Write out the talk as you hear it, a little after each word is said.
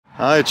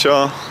Alright,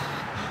 y'all.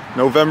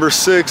 November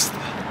 6th,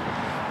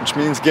 which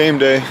means game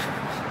day.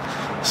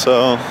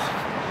 So,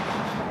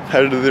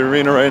 headed to the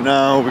arena right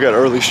now. We got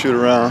early shoot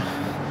around.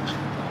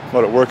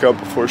 About to work out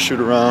before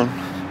shoot around.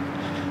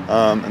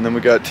 And then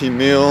we got team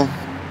meal.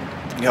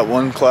 We got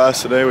one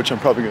class today, which I'm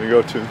probably gonna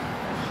go to.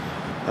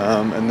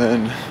 And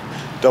then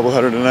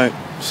doubleheader tonight.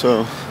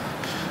 So,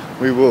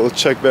 we will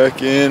check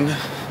back in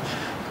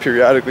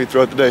periodically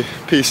throughout the day.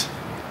 Peace.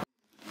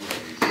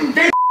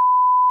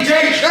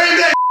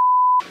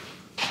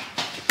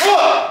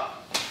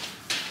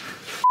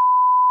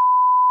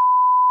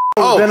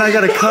 Oh, then I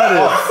gotta cut it.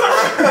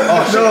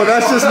 Oh, no,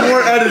 that's just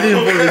more editing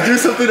for me. Do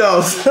something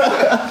else.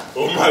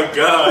 Oh my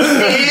god.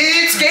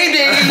 It's game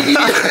day!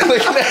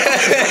 Look at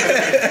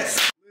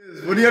that.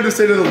 What do you have to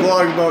say to the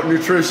vlog about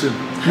nutrition?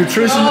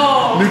 Nutrition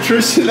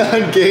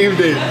on game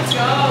day. Let's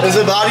go. Is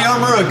a body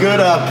armor a good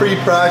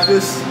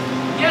pre-practice?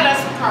 Yeah,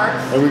 that's some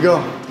carbs. There we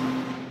go.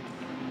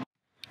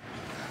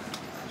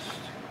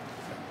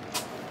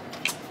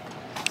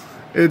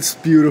 It's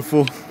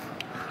beautiful.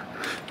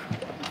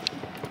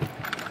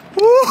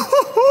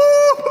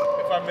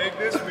 If I make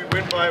this, we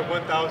win by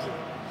 1,000.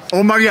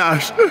 Oh my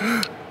gosh.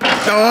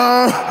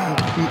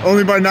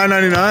 Only by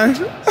 $9.99?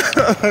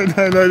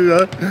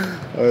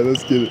 $9.99? Alright,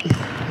 let's get it.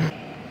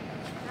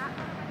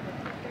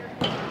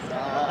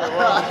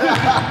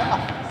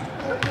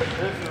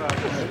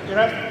 You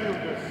have to feel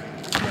this.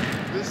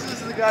 This is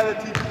the guy that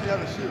teaches me how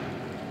to shoot.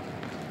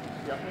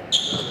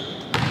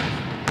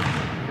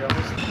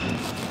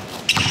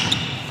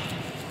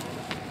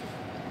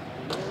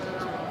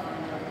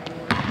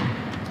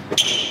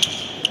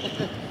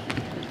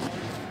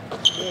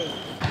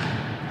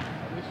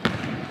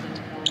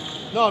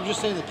 No, I'm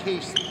just saying the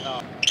case.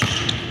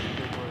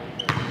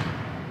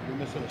 You're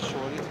missing a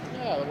shorty?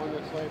 Yeah, the one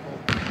that's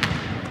labeled.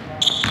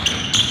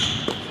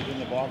 Is it in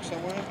the box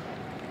somewhere?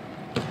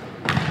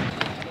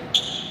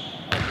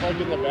 I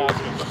plugged in the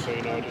basket just so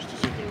you know, just to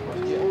see if they work.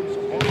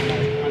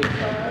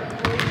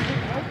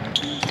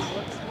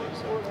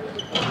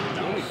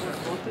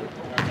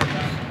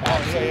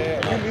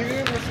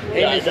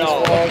 Hey,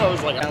 no, that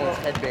was like a Balance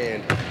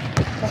headband.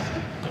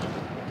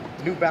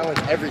 New Balance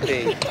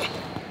everything.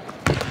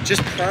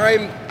 Just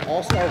prime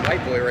all-star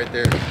white boy right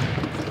there.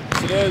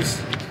 Yes, it is.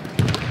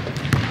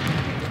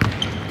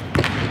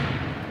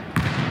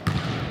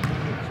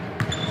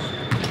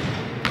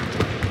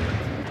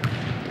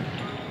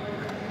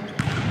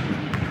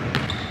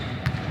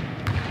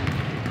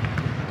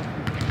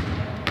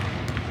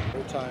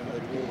 Whole time,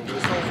 like,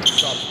 this whole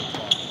stops the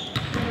clock.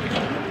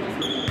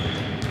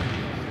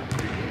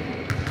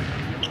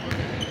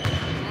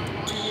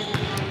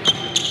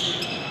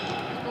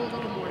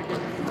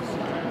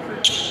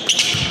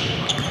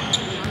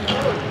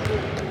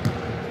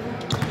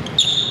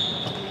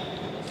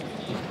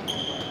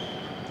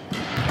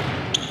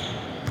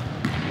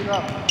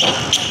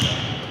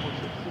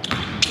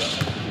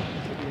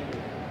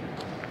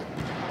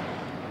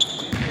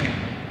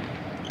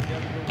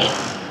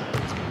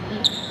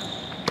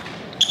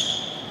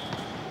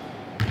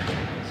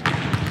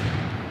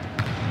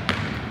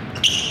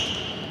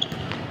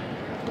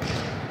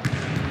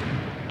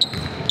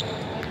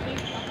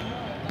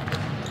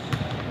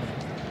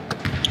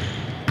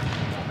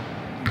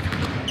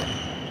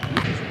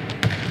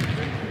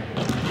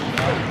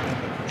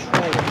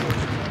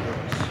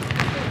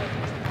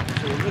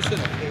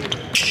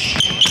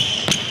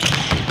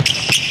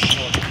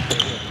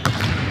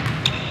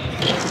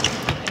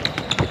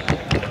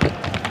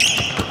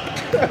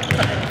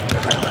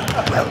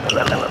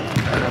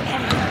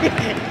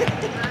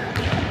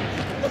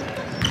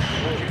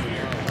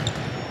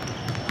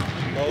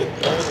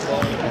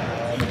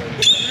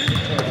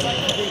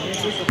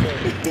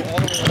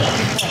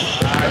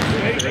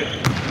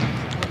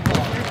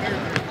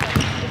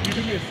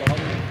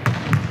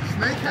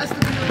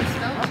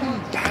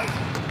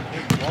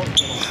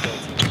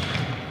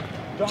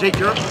 Jake,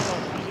 you're up. I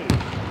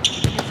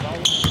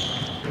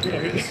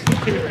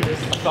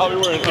thought we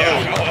were in code.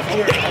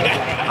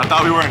 I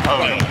thought we were in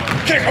code.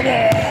 Kick him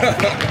off!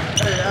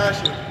 Hey,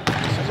 Ashley.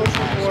 Push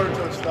record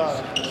to stop.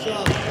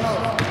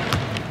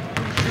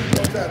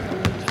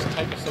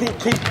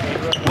 Cool.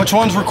 Which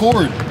one's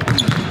record?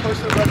 Push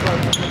the red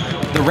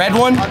button. The red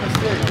one? On the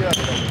stick, yeah.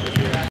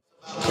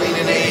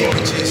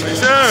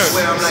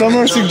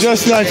 Summer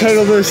suggested I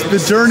title this "The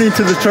Journey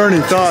to the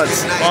Tourney."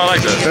 Thoughts? Oh, I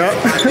like that.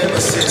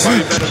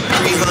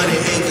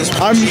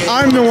 Yeah.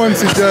 I'm the one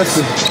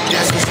suggesting.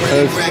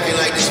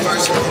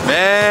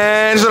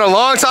 Man, it's been a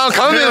long time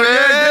coming,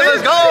 man.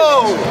 Let's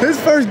go. His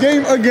first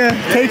game again.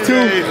 Take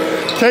two.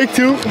 Take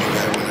two.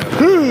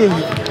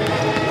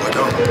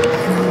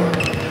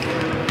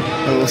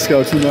 A little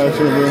scout team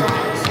action here.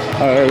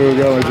 All right, here we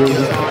go, my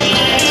jersey.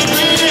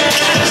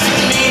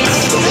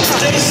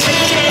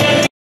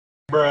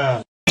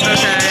 Bruh. Okay,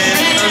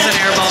 that was an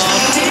air ball.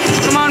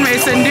 Come on,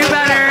 Mason, do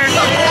better.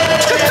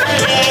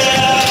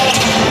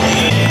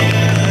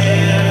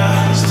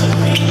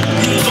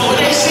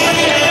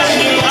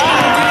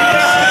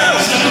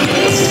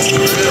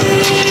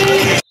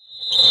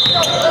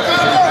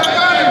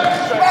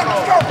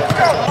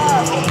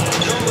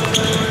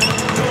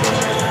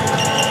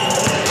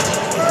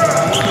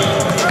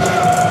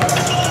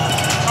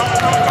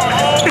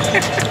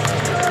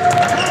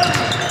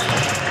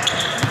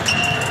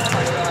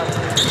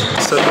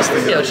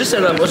 Just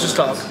set up. Let's just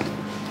talk.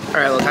 All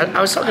right, look, I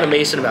was talking to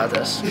Mason about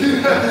this.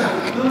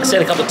 I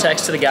sent a couple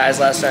texts to the guys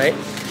last night.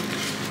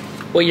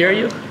 What year are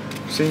you?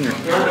 Senior.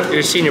 You're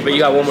a senior, but you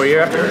got one more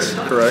year after this?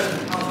 Correct.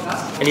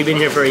 And you've been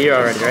here for a year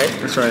already, right?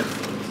 That's right.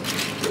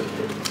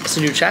 It's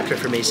a new chapter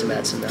for Mason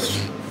Madsen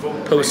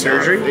now.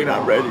 Post-surgery? They're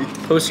not ready.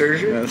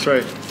 Post-surgery? Yeah, that's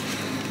right.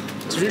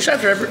 It's a new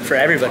chapter for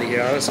everybody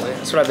here, honestly.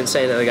 That's what I've been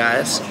saying to the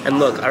guys. And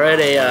look, I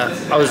read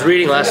I was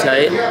reading last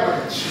night.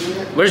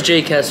 Where's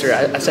Jay Kester?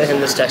 I sent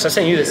him this text. I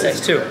sent you this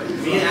text too.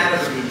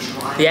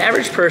 The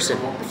average person,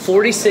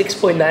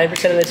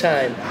 46.9% of the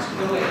time,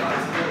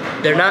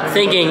 they're not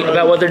thinking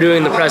about what they're doing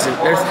in the present.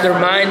 Their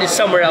mind is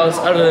somewhere else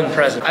other than the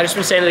present. I just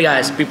been saying to the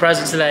guys, be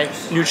present today,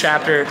 new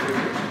chapter,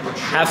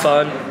 have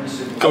fun.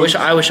 I wish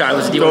I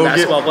was a D1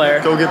 basketball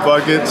player. Go get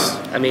buckets.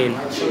 I mean,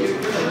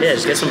 yeah,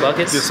 just get some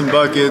buckets. Get some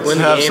buckets, win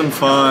the have game. some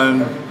fun,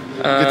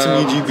 get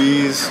some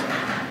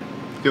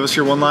EGBs. Give us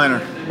your one-liner.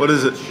 What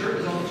is it?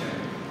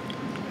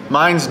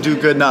 Mine's do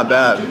good, not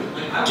bad.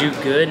 Do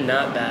good,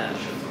 not bad.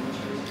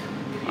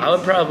 I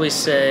would probably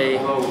say...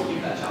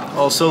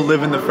 Also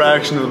live in the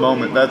fraction of the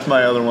moment. That's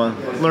my other one.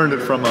 Learned it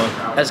from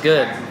a... That's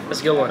good.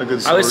 That's a good one. A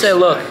good I would source. say,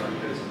 look,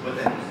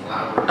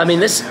 I mean,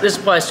 this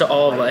applies to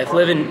all of life.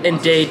 Live in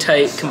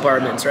day-tight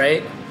compartments,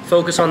 right?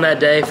 Focus on that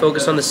day.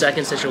 Focus on the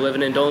seconds that you're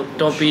living in.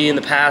 Don't be in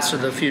the past or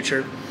the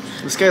future.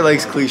 This guy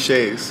likes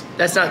cliches.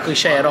 That's not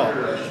cliche at all.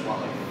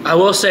 I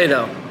will say,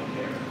 though,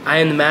 I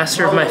am the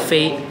master of my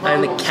fate. I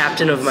am the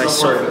captain of my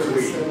soul.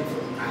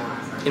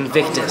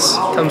 Invictus.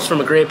 Comes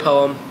from a great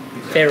poem.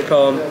 Favorite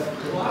poem.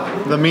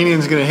 The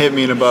meaning's gonna hit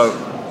me in about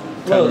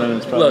 10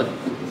 minutes probably. Look.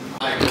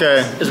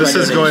 Okay, this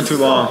is going too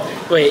long.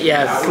 Wait,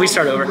 yeah, can we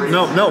start over?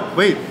 No,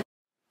 wait.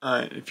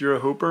 Alright, if you're a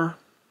hooper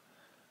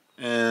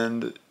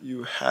and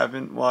you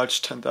haven't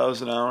watched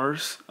 10,000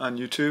 Hours on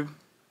YouTube,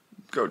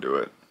 go do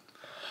it.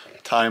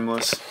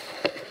 Timeless.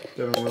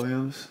 Devin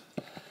Williams.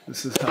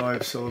 This is how I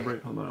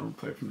celebrate. Hold on, I'm gonna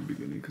play it from the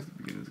beginning because the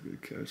beginning is a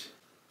good catch.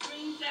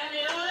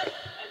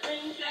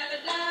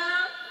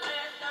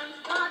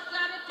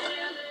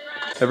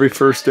 Every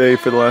first day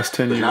for the last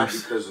 10 years. Not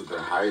because of their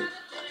height,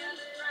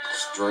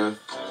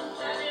 strength,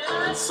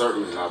 and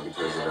certainly not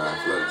because of their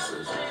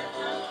athleticism.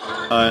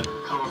 Alright,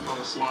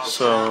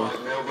 so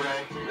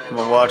I'm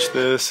gonna watch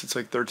this. It's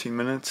like 13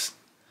 minutes,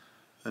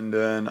 and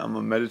then I'm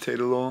gonna meditate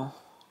a little.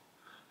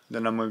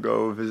 Then I'm gonna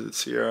go visit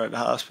Sierra at the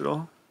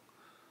hospital,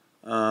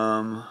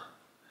 and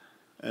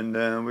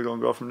then we're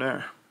gonna go from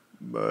there.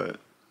 But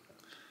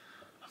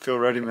I feel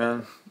ready,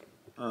 man.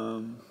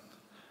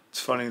 It's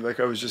funny,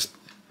 like I was just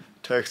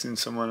texting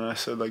someone and I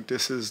said, like,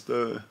 this is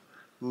the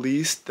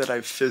least that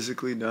I've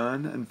physically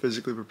done and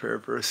physically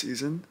prepared for a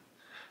season,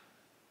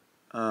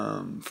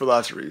 for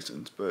lots of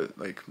reasons, but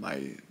like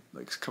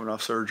coming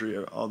off surgery,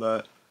 all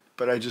that.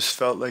 But I just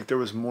felt like there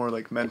was more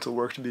like mental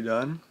work to be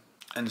done,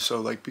 and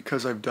so like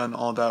because I've done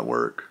all that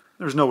work,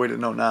 there's no way to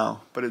know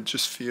now, but it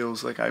just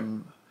feels like I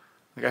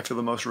feel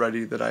the most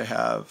ready that I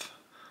have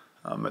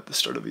at the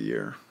start of the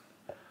year.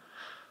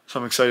 So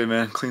I'm excited,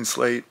 man. Clean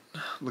slate.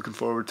 Looking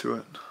forward to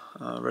it.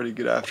 Ready to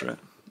get after it.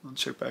 I'll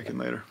check back in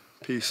later.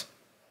 Peace.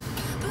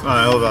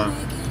 Alright, hold on.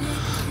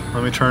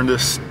 Let me turn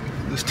this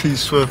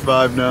T-Swift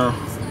vibe now.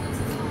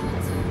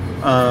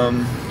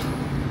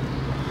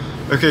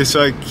 Okay,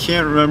 so I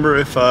can't remember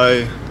if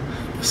I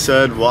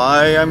said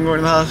why I'm going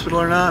to the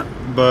hospital or not,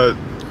 but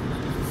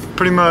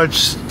pretty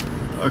much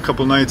a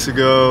couple nights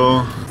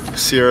ago,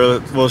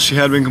 Sierra, well, she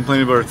had been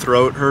complaining about her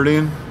throat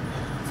hurting,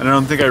 and I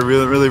don't think I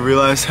really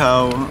realized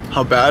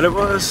how bad it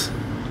was.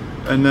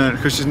 And then,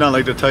 because she's not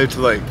like the type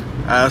to like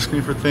ask me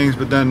for things,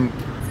 but then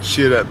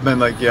she had been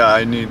like, yeah,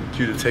 I need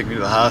you to take me to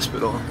the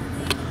hospital.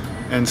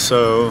 And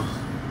so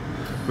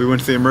we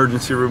went to the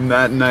emergency room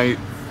that night.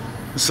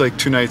 It's like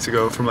 2 nights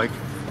ago.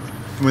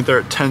 We went there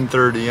at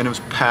 10:30 and it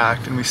was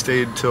packed, and we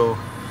stayed till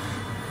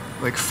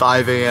like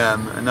 5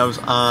 a.m. and that was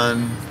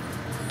on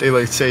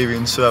daylight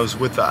savings, so that was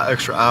with the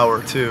extra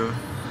hour too.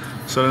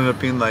 So it ended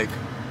up being like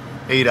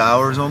 8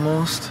 hours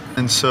almost.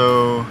 And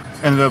so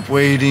ended up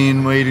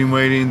waiting.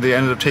 They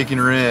ended up taking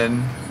her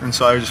in, and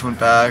so I just went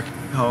back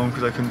home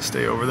because I couldn't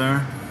stay over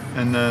there.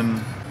 And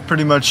then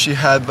pretty much she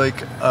had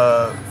like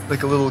a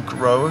little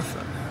growth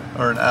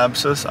or an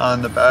abscess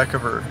on the back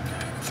of her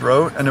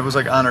throat, and it was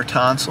like on her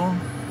tonsil,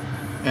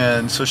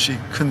 and so she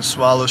couldn't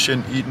swallow. She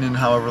hadn't eaten in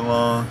however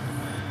long,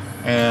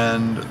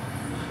 and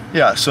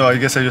yeah, so I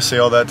guess I just say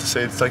all that to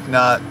say it's like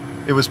not,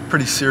 it was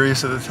pretty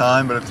serious at the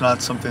time, but it's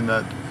not something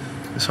that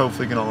is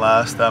hopefully gonna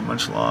last that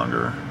much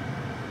longer.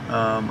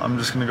 I'm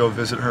just gonna go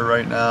visit her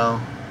right now.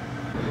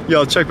 Yeah,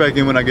 I'll check back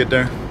in when I get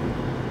there.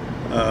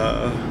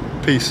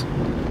 Peace.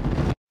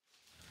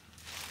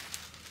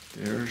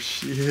 There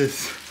she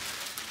is.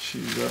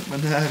 She's up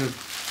Manhattan.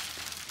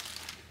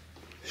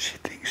 She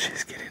thinks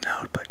she's getting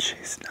out, but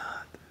she's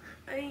not.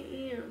 I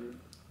am.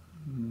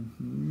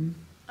 Mm-hmm.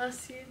 I'll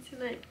see you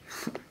tonight.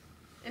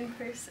 In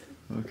person.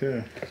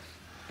 Okay.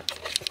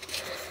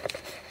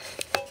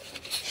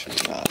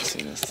 She's not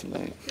seeing us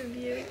tonight.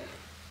 Review.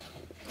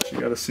 She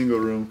got a single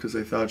room because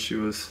they thought she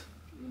was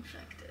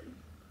Infected.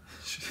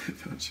 She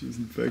thought she was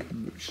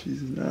infected, but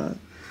she's not.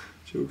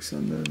 Joke's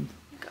on them.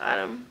 Got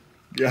him.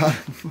 Yeah.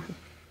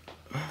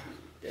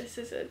 This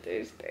is a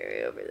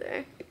gooseberry over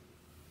there.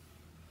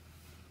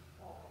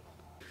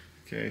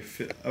 Okay,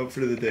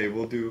 outfit of the day.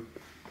 We'll do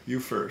you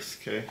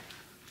first, okay?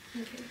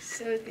 Okay,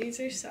 so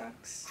these are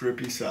socks.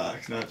 Grippy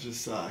socks, not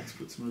just socks.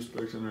 Put some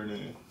respect on our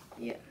name.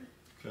 Yeah.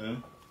 Okay.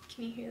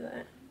 Can you hear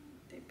that?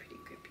 They're pretty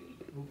grippy.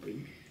 Oh,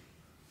 baby.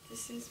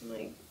 This is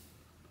my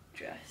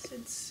dress.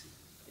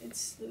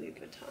 It's Louis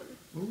Vuitton.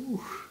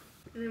 Ooh.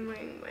 And I'm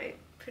wearing my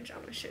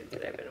pajama shirt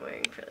that I've been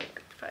wearing for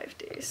like 5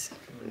 days.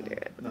 Under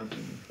it.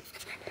 Nothing.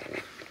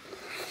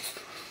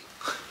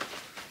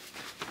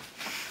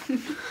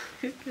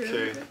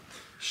 Okay.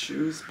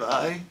 Shoes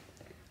by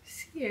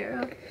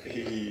Sierra.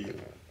 Hey.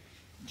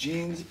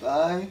 Jeans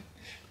by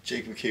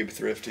Jake McCabe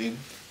Thrifting.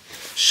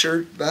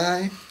 Shirt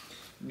by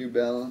New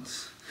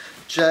Balance.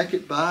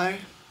 Jacket by,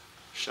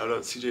 shout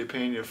out CJ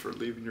Pena for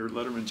leaving your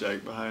Letterman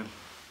jacket behind.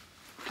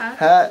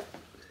 Hat.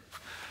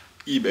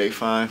 eBay,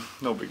 fine,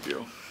 no big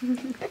deal.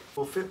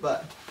 We'll fit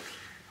by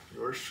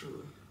yours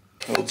truly.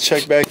 We'll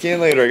check back in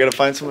later. I gotta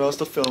find someone else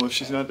to film if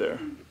she's not there.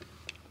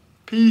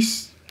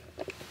 Peace.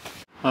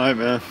 Alright,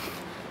 man.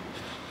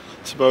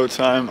 It's about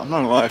time. I'm not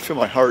gonna lie, I feel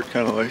my heart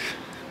kind of like,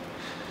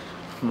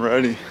 I'm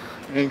ready,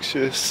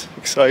 anxious,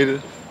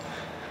 excited.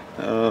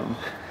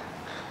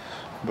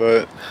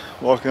 But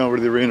walking over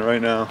to the arena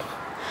right now.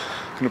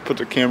 Gonna put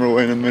the camera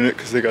away in a minute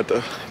because they got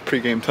the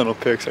pregame tunnel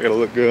pics. I gotta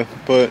look good,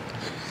 but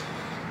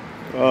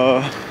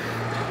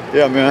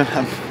yeah, man,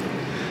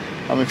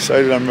 I'm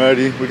excited. I'm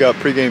ready. We got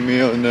pregame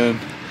meal and then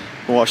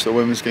we'll watch the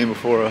women's game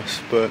before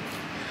us. But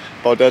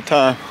about that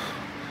time,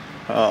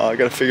 I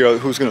gotta figure out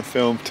who's gonna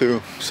film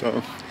too.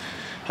 So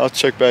I'll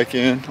check back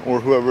in,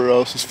 or whoever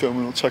else is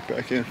filming will check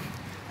back in.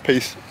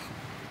 Peace.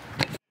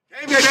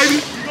 Hey, baby!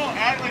 You gonna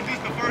act like this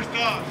the first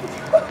dog?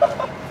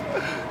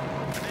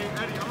 Hey,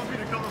 Eddie, I'm gonna be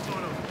the color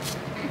photo.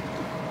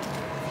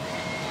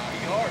 Be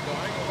hard, though.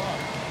 I ain't gonna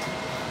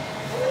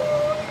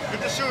lie.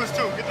 Get the shoes,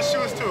 too. Get the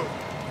shoes, too.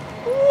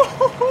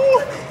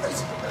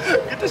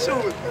 Get the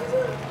shoes.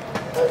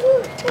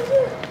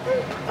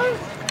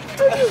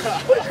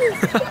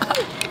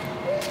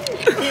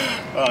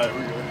 Alright,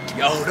 we good.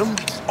 Yo, them.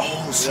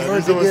 Oh,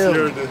 Sierra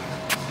did.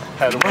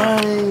 Had to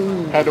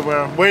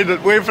wear them.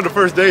 Wait for the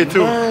first day,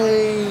 too.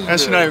 And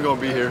she's not even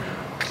gonna be here.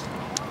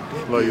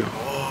 Love you.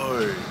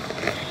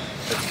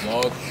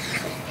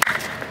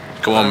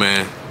 Come on,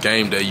 man.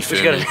 Game day, you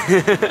feel me?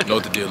 Know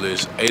what the deal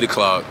is. 8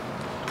 o'clock,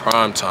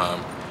 prime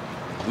time.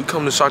 We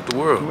come to shock the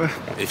world.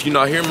 If you're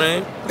not here,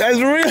 man. That's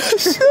real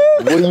shit.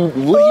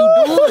 What are you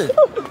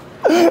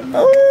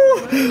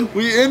doing?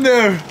 We in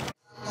there.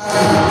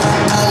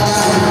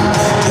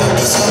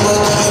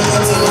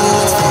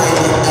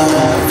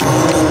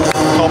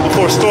 Calm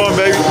before storm,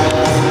 baby.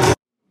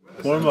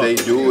 Warm up. They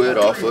do it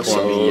off of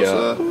some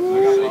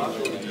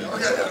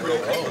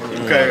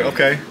Okay,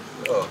 okay.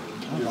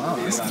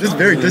 This is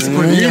very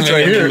disciplined eats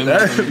right here.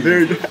 That's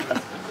very.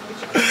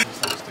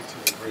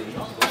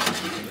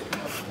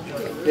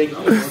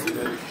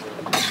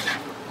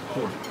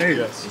 Hey,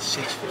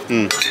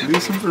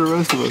 leave some for the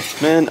rest of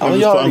us. Man, all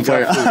y'all already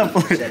got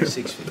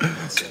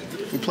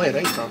We play at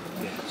 8, huh?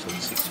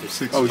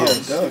 Oh,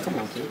 yeah. Come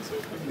on, kids.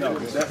 No,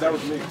 that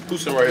was me.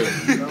 Who's sitting right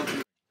here?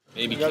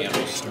 Maybe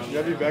Campbell's. You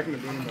gotta be back in the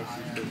room.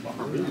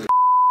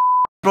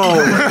 Bro,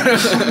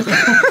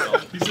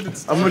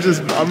 I'm gonna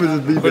just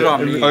be Put it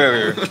on me.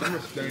 Okay.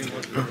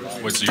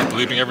 Wait, so you're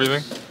bleeping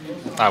everything?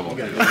 I will.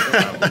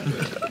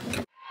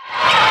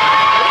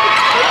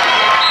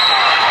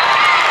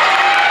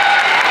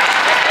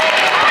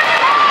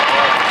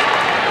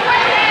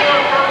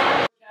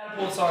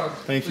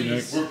 Thank you,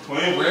 Nick. We're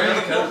playing. Where in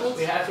the catapult?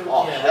 We have to.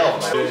 Oh, hell,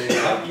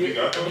 You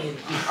got them?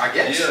 I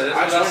guess. Yeah,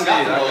 that's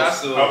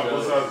what I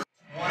see.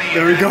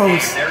 There he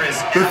goes. There is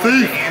The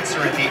thief. answer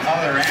at the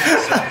other end.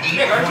 So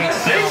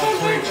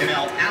 8.0 to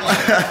Janelle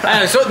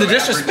Allen. So the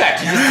disrespect.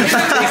 He didn't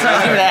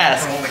even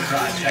ask.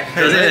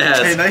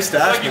 Hey, nice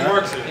staff.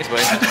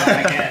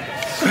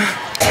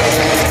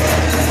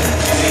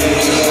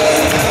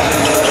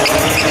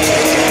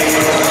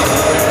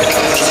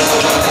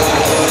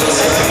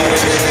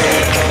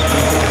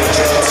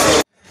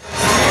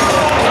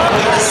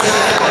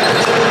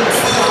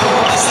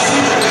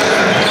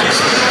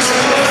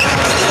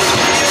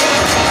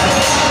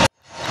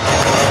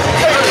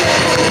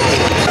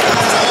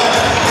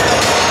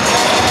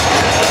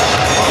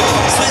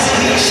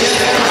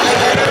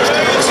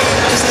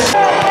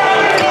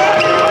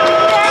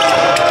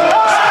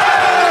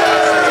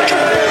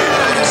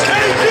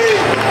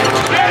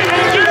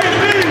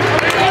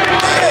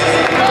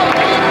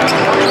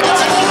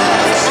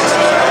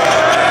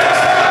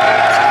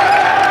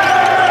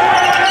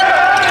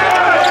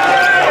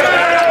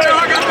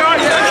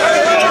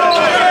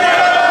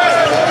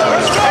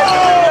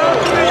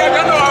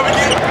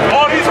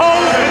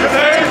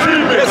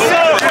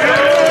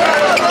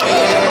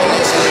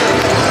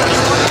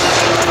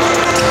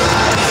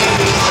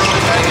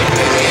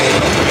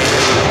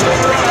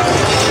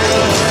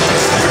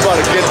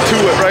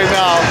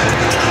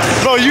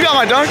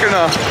 Dunker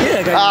now. Yeah,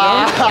 I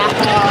got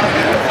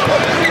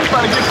He's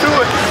about to get to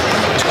it.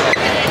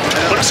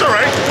 That's all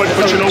right. But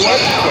you know what?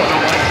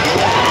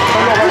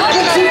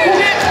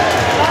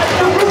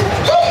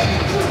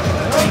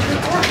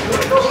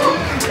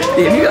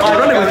 Yeah, you got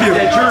running with you.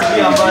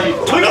 Jersey on, buddy.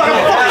 Look how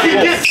the fuck he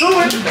gets to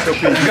it. You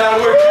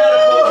gotta work.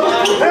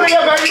 There we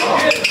go, baby.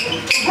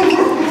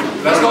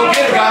 Let's go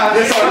get it, guys.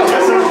 Yes, sir.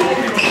 Yes, sir.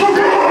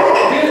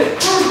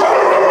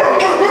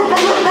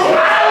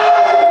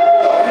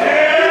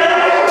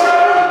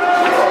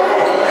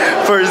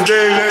 First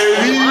day, baby.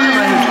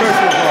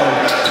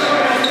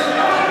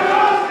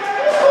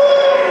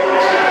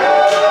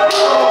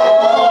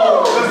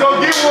 Let's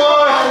go get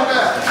one.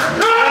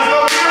 Let's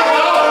go get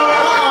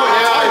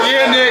one.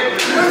 Yeah, Nick.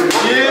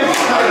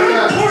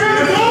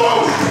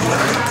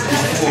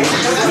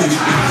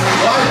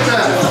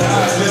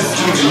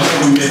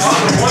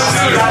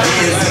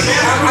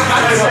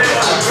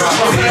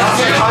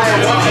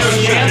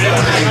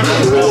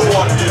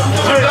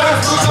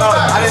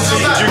 I didn't see.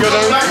 Did you go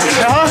down?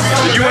 Huh?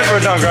 You went for a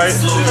dunk, right?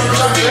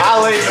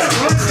 I'll leave.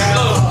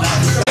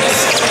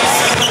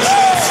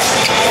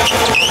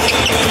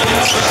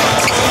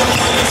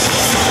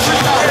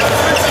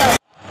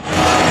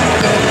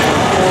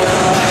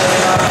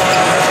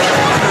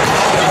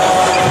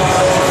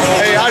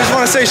 Hey, I just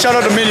want to say shout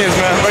out to Minions,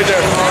 man, right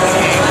there.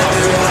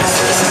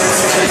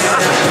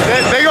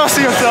 They gonna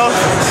see themselves.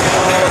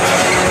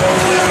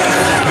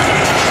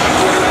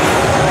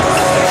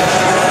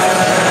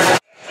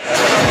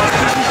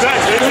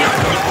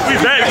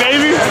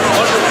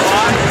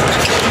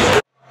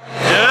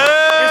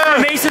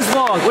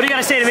 What do you got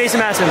to say to Mason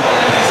Masson?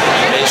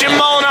 Jim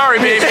Molinari,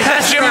 baby.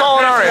 Jim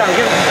Molinari.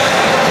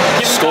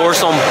 Score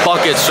some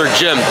buckets for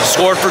Jim.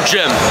 Score for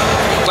Jim.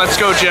 Let's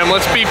go, Jim.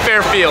 Let's beat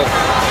Fairfield.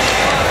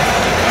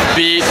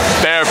 Beat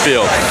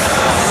Fairfield.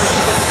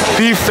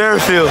 Beat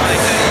Fairfield.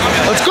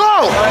 Let's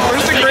go!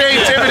 Where's the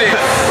creativity?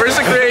 Where's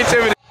the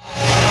creativity?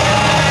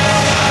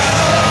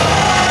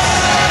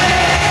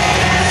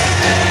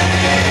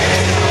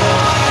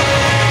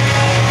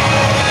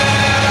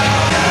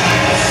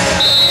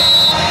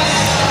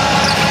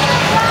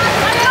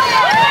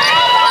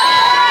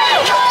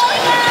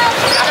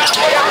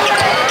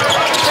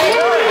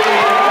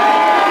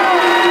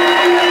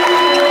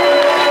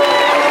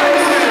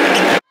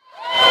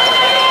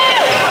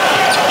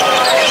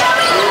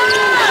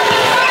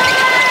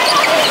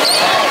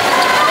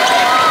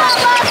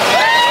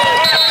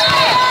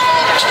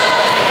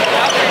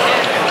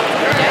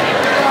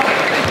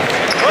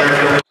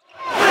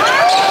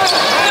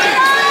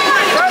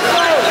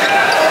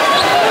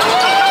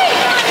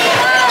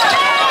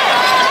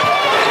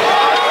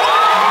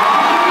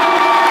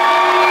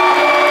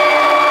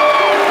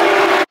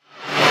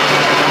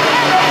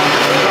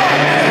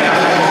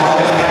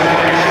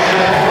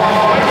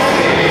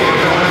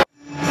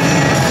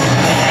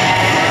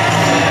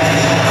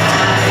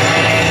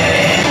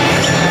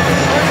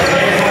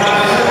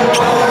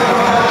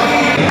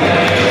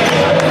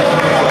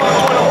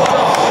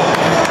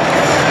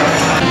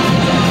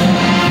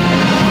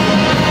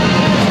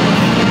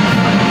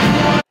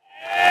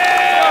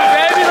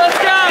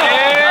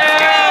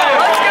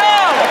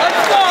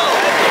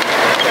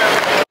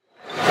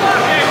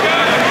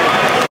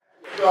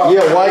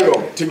 Yeah, why go?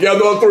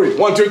 Together on three.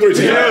 1, 2, 3.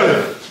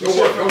 Together. Good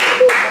work.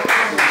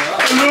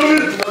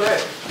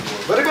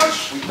 Very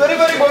much. Very,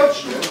 very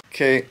much.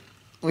 Okay,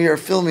 we are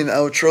filming the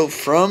outro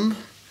from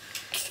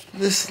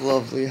this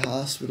lovely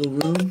hospital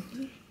room.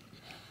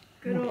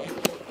 Good old,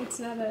 it's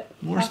not a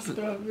More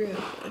hospital room,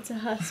 it's a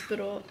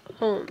hospital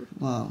home.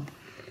 Wow.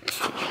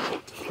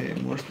 Okay,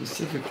 more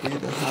specifically,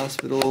 the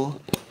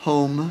hospital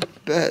home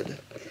bed.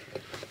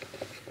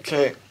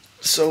 Okay,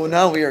 so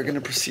now we are going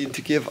to proceed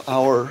to give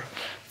our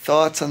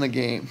thoughts on the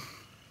game.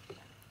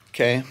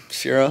 Okay,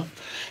 Sierra?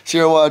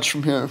 Sierra, watch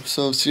from here.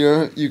 So,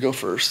 Sierra, you go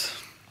first.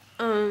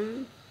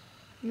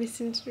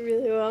 Mason did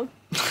really well.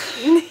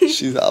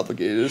 She's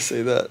obligated to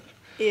say that.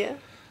 Yeah.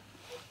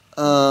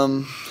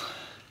 I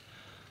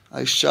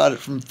shot it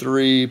from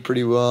 3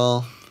 pretty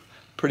well,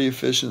 pretty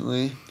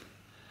efficiently.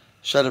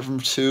 Shot it from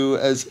 2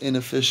 as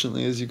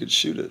inefficiently as you could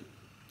shoot it.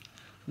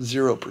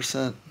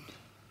 0%.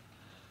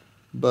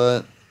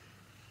 But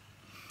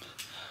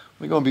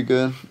we're going to be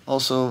good.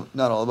 Also,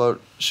 not all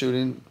about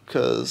shooting,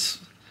 because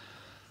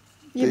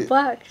You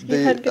blocked. You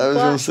had good I was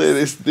going blocks.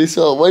 to say, they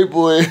saw a white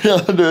boy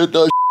down there and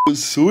thought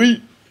was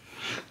sweet.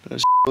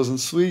 That wasn't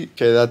sweet.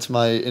 Okay, that's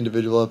my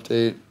individual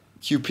update.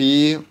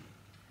 QP,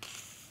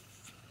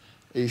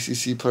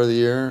 ACC Player of the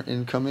Year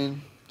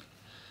incoming.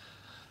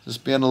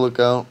 Just be on the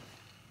lookout.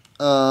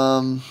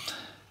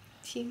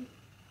 Team.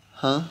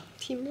 Huh?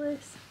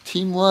 Team-wise.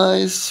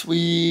 Team-wise,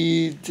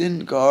 we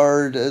didn't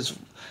guard as...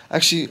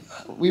 Actually,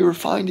 we were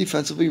fine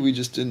defensively. We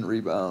just didn't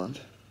rebound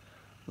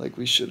like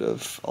we should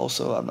have.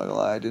 Also, I'm not gonna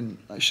lie,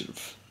 I should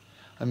have.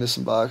 I missed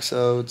some box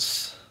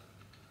outs,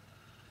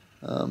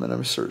 and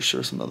I'm sure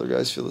some other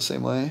guys feel the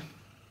same way.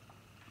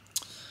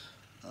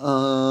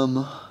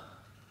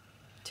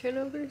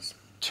 Turnovers.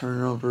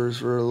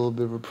 Turnovers were a little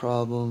bit of a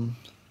problem.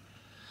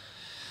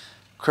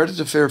 Credit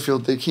to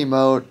Fairfield, they came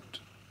out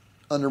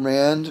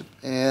undermanned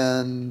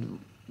and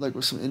like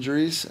with some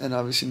injuries and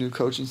obviously new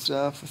coaching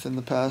staff within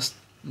the past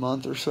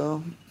month or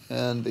so,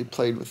 and they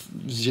played with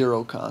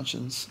zero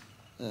conscience,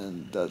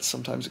 and that's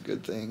sometimes a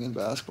good thing in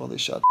basketball. They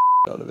shot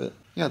the out of it.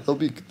 Yeah, they'll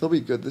be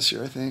good this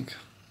year, I think,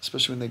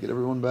 especially when they get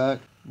everyone back.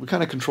 We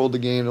kind of controlled the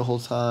game the whole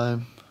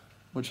time,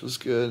 which was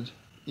good.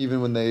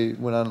 Even when they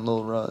went on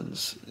little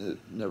runs, it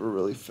never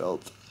really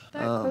felt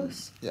that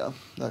close. Yeah,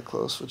 that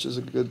close, which is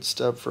a good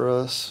step for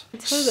us.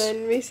 Until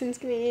then, Mason's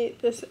gonna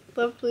eat this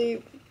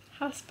lovely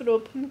hospital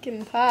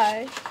pumpkin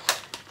pie.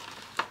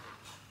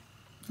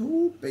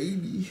 Oh,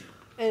 baby.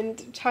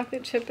 And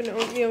chocolate chip and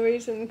oatmeal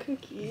raisin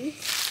cookie.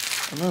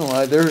 I'm not gonna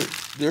lie,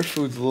 their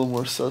food's a little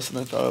more sus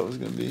than I thought it was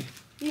gonna be.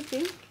 You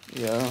think?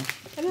 Yeah.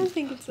 I don't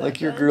think it's that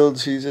like your bad. grilled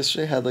cheese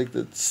yesterday had like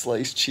the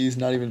sliced cheese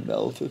not even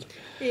melted.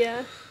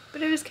 Yeah,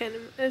 but it was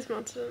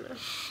melted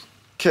enough.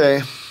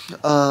 Okay,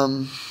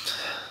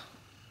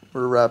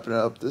 we're wrapping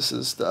up. This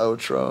is the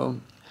outro.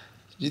 Do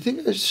you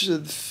think I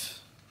should?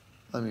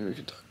 I mean, we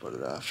could talk about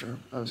it after.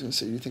 I was gonna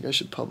say, do you think I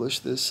should publish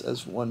this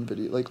as one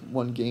video, like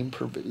one game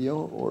per video,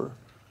 or?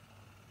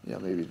 Yeah,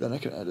 maybe then I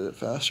can edit it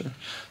faster.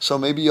 So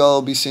maybe y'all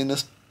will be seeing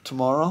this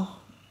tomorrow,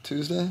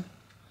 Tuesday.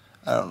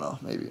 I don't know.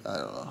 Maybe I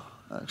don't know.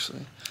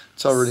 Actually,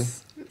 it's already.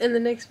 And the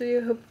next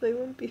video hopefully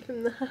won't be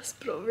from the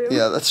hospital room.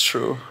 Yeah, that's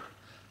true.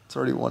 It's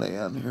already 1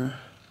 a.m. here.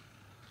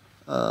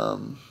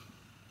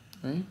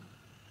 Right?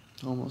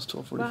 Almost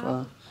 12:45.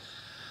 Wow.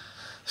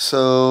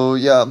 So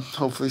yeah,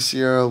 hopefully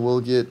Sierra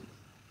will get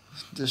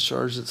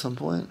discharged at some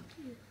point.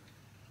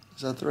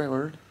 Is that the right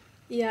word?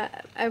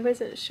 Yeah, I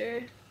wasn't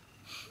sure.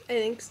 I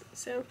think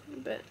so,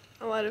 but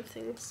a lot of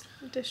things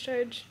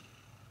discharge.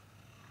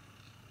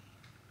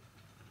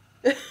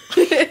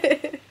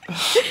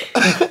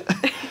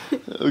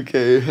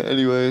 Okay,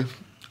 anyway.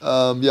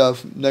 Yeah,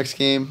 next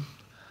game,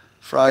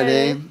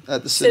 Friday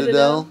at the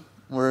Citadel.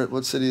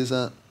 What city is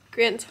that?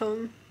 Grant's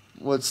home.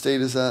 What state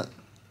is that?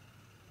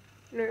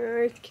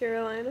 North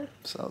Carolina.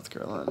 South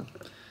Carolina.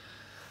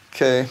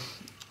 Okay.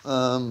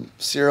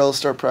 Sierra will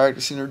start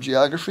practicing her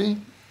geography,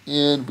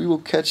 and we will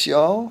catch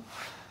y'all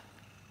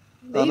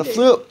on the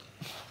flip.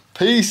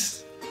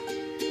 Peace.